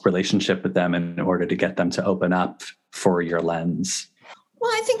a relationship with them in order to get them to open up for your lens?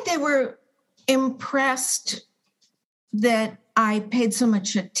 Well, I think they were impressed that I paid so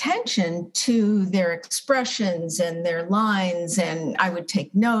much attention to their expressions and their lines, and I would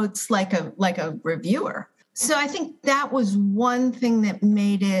take notes like a reviewer. So I think that was one thing that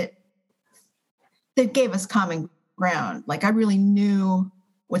gave us common ground. Like I really knew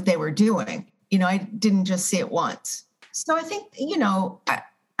what they were doing. I didn't just see it once. So I think,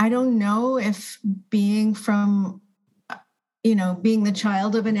 I don't know if being the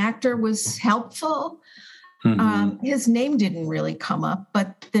child of an actor was helpful. Mm-hmm. His name didn't really come up,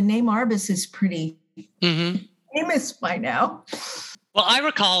 but the name Arbus is pretty famous by now. Well, I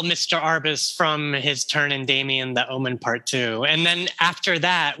recall Mr. Arbus from his turn in Damien, the Omen Part 2. And then after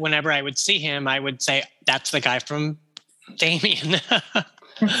that, whenever I would see him, I would say, that's the guy from Damien.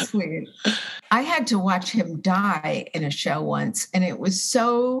 That's sweet. I had to watch him die in a show once, and it was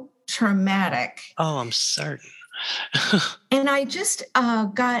so traumatic. Oh, I'm certain. And I just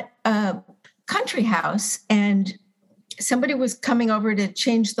got a country house, and somebody was coming over to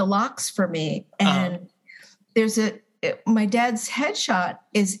change the locks for me. And my dad's headshot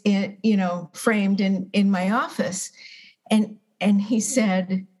is framed in my office. And he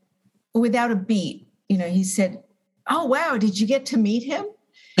said, without a beat, he said, "Oh, wow, did you get to meet him?"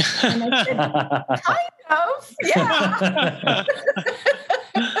 And I said, kind of, yeah.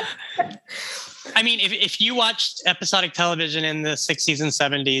 I mean, if you watched episodic television in the 60s and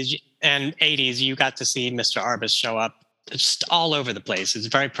 70s and 80s, you got to see Mr. Arbus show up just all over the place. It's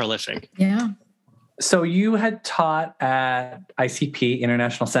very prolific. Yeah. So you had taught at ICP,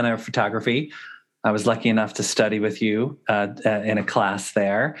 International Center of Photography. I was lucky enough to study with you in a class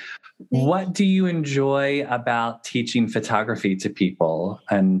there. What do you enjoy about teaching photography to people?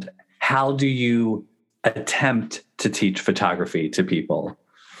 And how do you attempt to teach photography to people?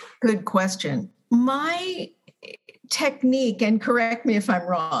 Good question. My technique, and correct me if I'm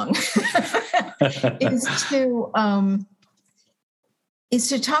wrong, is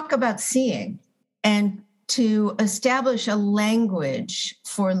to talk about seeing and to establish a language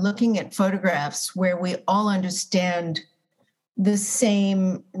for looking at photographs where we all understand the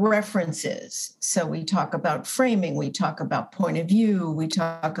same references. So we talk about framing, we talk about point of view, we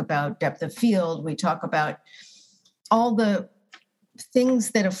talk about depth of field, we talk about all the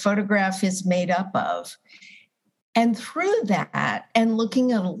things that a photograph is made up of. And through that, and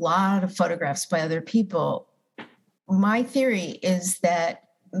looking at a lot of photographs by other people, my theory is that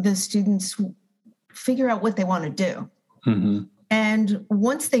the students figure out what they want to do. Mm-hmm. And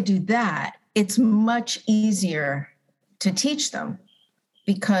once they do that, it's much easier to teach them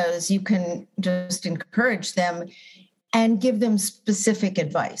because you can just encourage them and give them specific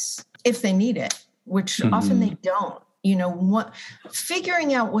advice if they need it, which often they don't.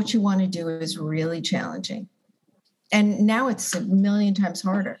 Figuring out what you want to do is really challenging. And now it's a million times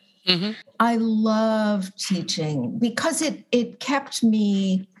harder. Mm-hmm. I love teaching because it kept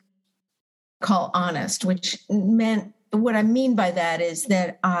me honest, which meant, what I mean by that is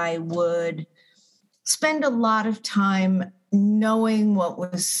that I would spend a lot of time knowing what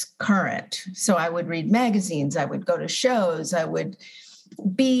was current. So I would read magazines, I would go to shows, I would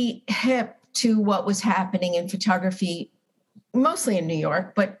be hip to what was happening in photography, mostly in New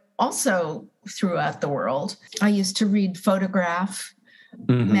York, but also throughout the world. I used to read Photograph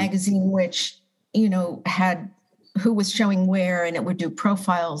magazine, which, had who was showing where, and it would do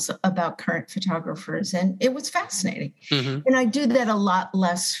profiles about current photographers. And it was fascinating. Mm-hmm. And I do that a lot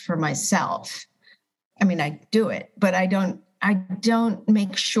less for myself. I mean, I do it, but I don't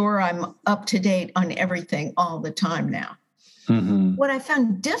make sure I'm up to date on everything all the time now. Mm-hmm. What I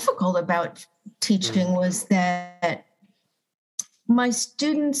found difficult about teaching was that my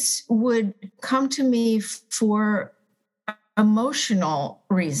students would come to me for emotional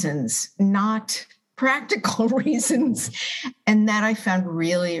reasons, not practical reasons. And that I found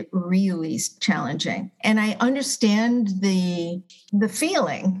really, really challenging. And I understand the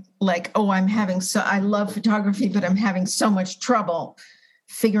feeling like, oh, I love photography, but I'm having so much trouble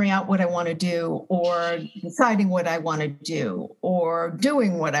figuring out what I want to do or deciding what I want to do or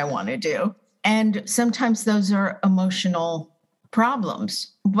doing what I want to do. And sometimes those are emotional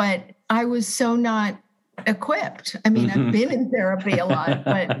problems, but I was so not equipped. I mean, I've been in therapy a lot,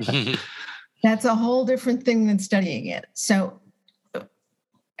 but that's a whole different thing than studying it. So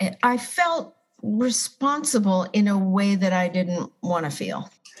I felt responsible in a way that I didn't want to feel.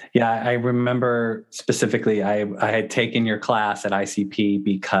 Yeah, I remember specifically, I had taken your class at ICP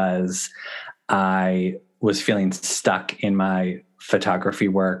because I was feeling stuck in my photography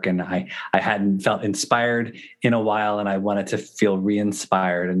work, and I hadn't felt inspired in a while, and I wanted to feel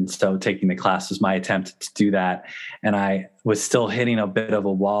re-inspired. And so taking the class was my attempt to do that. And I was still hitting a bit of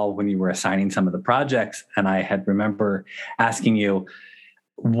a wall when you were assigning some of the projects. And I had remember asking you,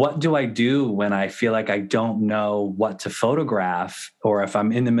 what do I do when I feel like I don't know what to photograph, or if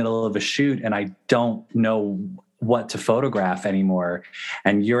I'm in the middle of a shoot and I don't know what to photograph anymore?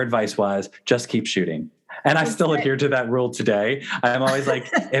 And your advice was just keep shooting. And I still adhere to that rule today. I'm always like,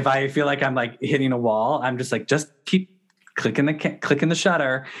 if I feel like I'm like hitting a wall, I'm just like, just keep clicking the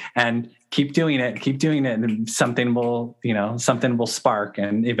shutter and keep doing it, and something will spark,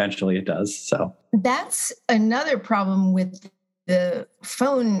 and eventually it does. So that's another problem with the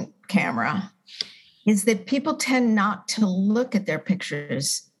phone camera, is that people tend not to look at their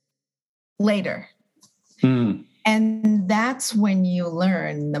pictures later. And that's when you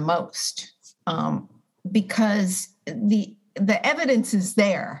learn the most, because the evidence is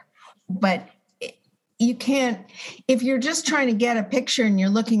there, but you can't, if you're just trying to get a picture and you're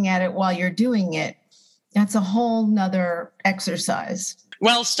looking at it while you're doing it, that's a whole nother exercise.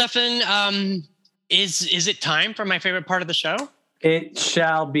 Well, Stefan, is it time for my favorite part of the show? It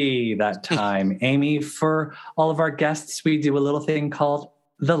shall be that time. Amy, for all of our guests, we do a little thing called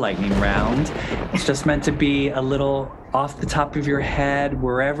the lightning round. It's just meant to be a little off the top of your head,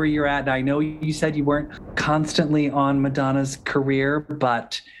 wherever you're at. And I know you said you weren't constantly on Madonna's career,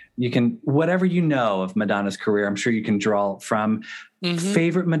 but you can, whatever you know of Madonna's career, I'm sure you can draw from.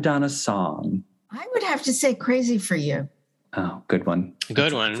 Favorite Madonna song? I would have to say Crazy for You. Oh, good one.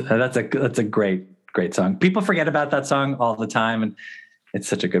 Good one. That's a great song. People forget about that song all the time, and it's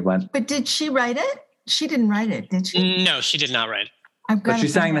such a good one. But did she write it? She didn't write it, did she? No, she did not write it. But she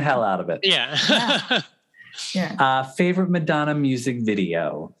sang the hell out of it. Yeah. Yeah. Favorite Madonna music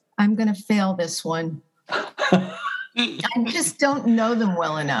video? I'm going to fail this one. I just don't know them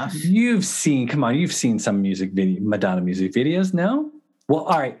well enough. You've seen some Madonna music videos, no? Well,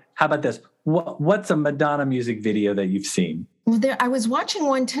 all right. How about this? What's a Madonna music video that you've seen? Well, I was watching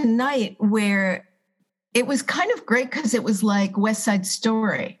one tonight where it was kind of great because it was like West Side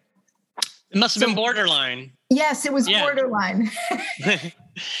Story. It must have been borderline. Yes, it was borderline.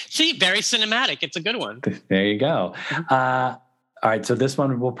 See, very cinematic. It's a good one. There you go. All right, so this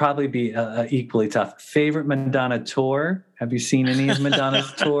one will probably be equally tough. Favorite Madonna tour? Have you seen any of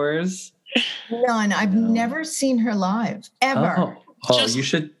Madonna's tours? None. I've never seen her live, ever. You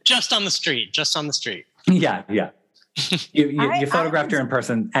should. Just on the street. Yeah. You photographed her in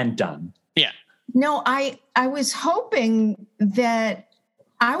person and done. Yeah. No, I was hoping that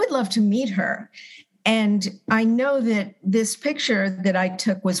I would love to meet her. And I know that this picture that I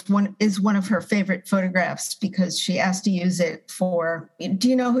took is one of her favorite photographs because she asked to use it for, do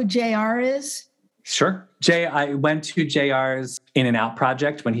you know who JR is? Sure. I went to JR's In and Out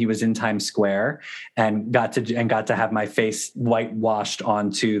project when he was in Times Square and got to have my face whitewashed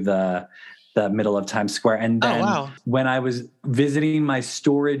onto the middle of Times Square. And then when I was visiting my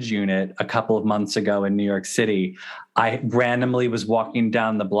storage unit a couple of months ago in New York City, I randomly was walking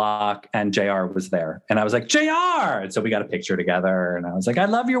down the block and JR was there. And I was like, JR! And so we got a picture together. And I was like, I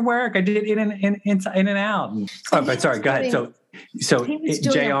love your work. I did In and Out. Sorry, go ahead. So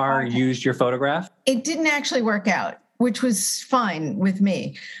JR used your photograph? It didn't actually work out, which was fine with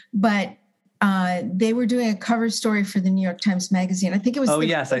me. But they were doing a cover story for the New York Times Magazine. I think it was. Oh,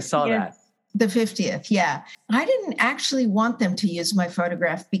 yes, I saw that. The 50th, yeah. I didn't actually want them to use my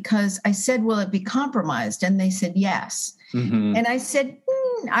photograph because I said, will it be compromised? And they said, yes. Mm-hmm. And I said,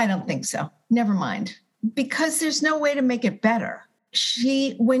 I don't think so. Never mind. Because there's no way to make it better.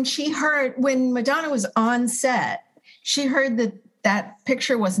 When Madonna was on set, she heard that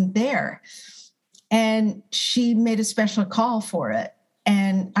picture wasn't there. And she made a special call for it.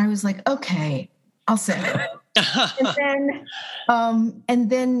 And I was like, okay, I'll send it. And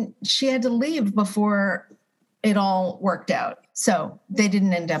then she had to leave before it all worked out. So they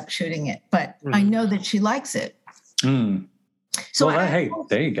didn't end up shooting it, but I know that she likes it. Mm. So Well, hey,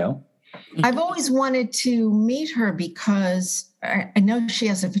 there you go. I've always wanted to meet her because I know she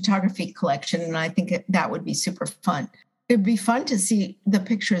has a photography collection, and I think that would be super fun. It'd be fun to see the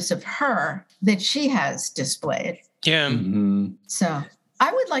pictures of her that she has displayed. Yeah. Mm-hmm. So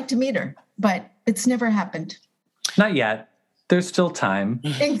I would like to meet her, but it's never happened. Not yet. There's still time.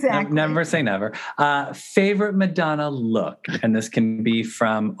 Exactly. Never say never. Favorite Madonna look, and this can be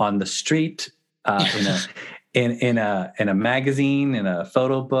from on the street, in a magazine, in a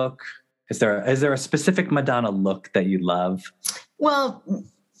photo book. Is there a specific Madonna look that you love? Well,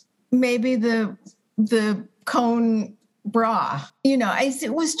 maybe the cone bra.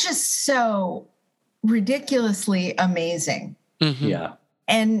 It was just so ridiculously amazing. Mm-hmm. Yeah.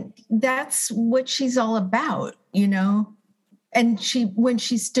 And that's what she's all about, And when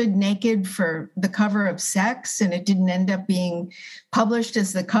she stood naked for the cover of Sex and it didn't end up being published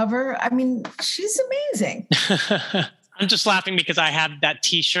as the cover, I mean, she's amazing. I'm just laughing because I have that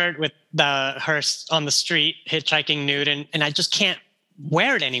T-shirt with her on the street hitchhiking nude, and I just can't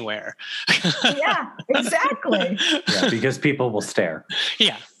wear it anywhere. Yeah, exactly. Yeah, because people will stare.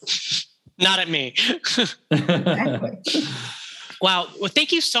 Yeah, not at me. Exactly. Wow. Well,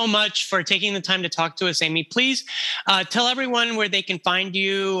 thank you so much for taking the time to talk to us, Amy. Please tell everyone where they can find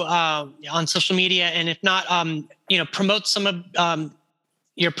you on social media, and if not, promote some of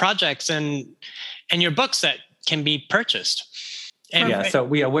your projects and your books that can be purchased. And Yeah. So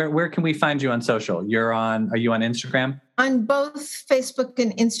where can we find you on social? Are you on Instagram? On both Facebook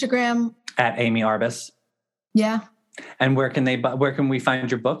and Instagram. At Amy Arbus. Yeah. And where can we find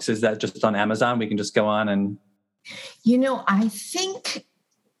your books? Is that just on Amazon? We can just go on and. I think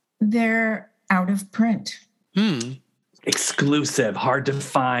they're out of print. Exclusive, hard to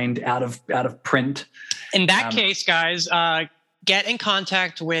find, out of print. In that case, guys, get in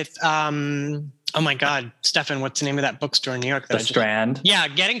contact with. Oh my God, Stefan, what's the name of that bookstore in New York? The Strand. Yeah,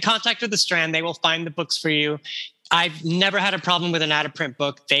 get in contact with the Strand. They will find the books for you. I've never had a problem with an out of print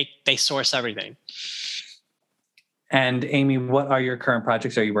book. They source everything. And Amy, what are your current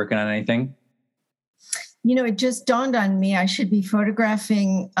projects? Are you working on anything? It just dawned on me I should be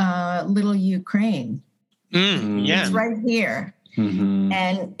photographing little Ukraine. Yeah. It's right here. Mm-hmm.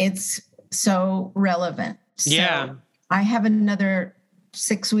 And it's so relevant. So Yeah. I have another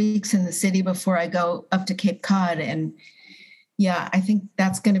 6 weeks in the city before I go up to Cape Cod. And yeah, I think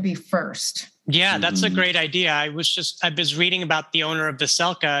that's going to be first. Yeah, that's a great idea. I was reading about the owner of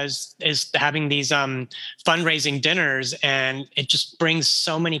Veselka is having these fundraising dinners, and it just brings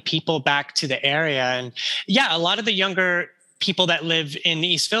so many people back to the area. And yeah, a lot of the younger people that live in the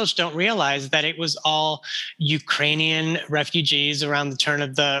East Village don't realize that it was all Ukrainian refugees around the turn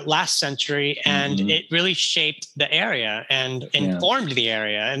of the last century, and it really shaped the area and informed the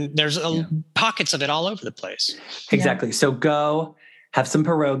area. And there's pockets of it all over the place. Exactly. Yeah. So go have some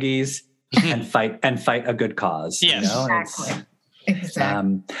pierogies and fight a good cause. Yes.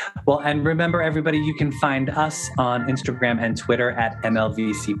 Exactly. Well, and remember, everybody, you can find us on Instagram and Twitter at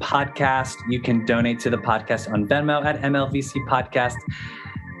MLVC Podcast. You can donate to the podcast on Venmo at MLVC Podcast.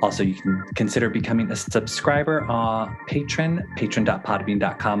 Also, you can consider becoming a subscriber on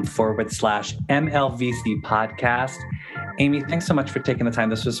patron.podbean.com/MLVC Podcast. Amy, thanks so much for taking the time.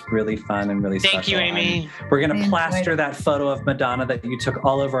 This was really fun and really special. Thank you, Amy. We're going to plaster that photo of Madonna that you took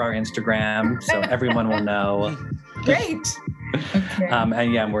all over our Instagram so everyone will know. Great. Okay.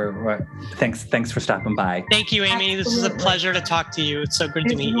 And yeah, we're thanks for stopping by. Thank you, Amy. Absolutely. This is a pleasure to talk to you. It's so good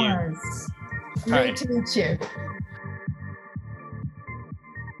to meet you. Great to meet you.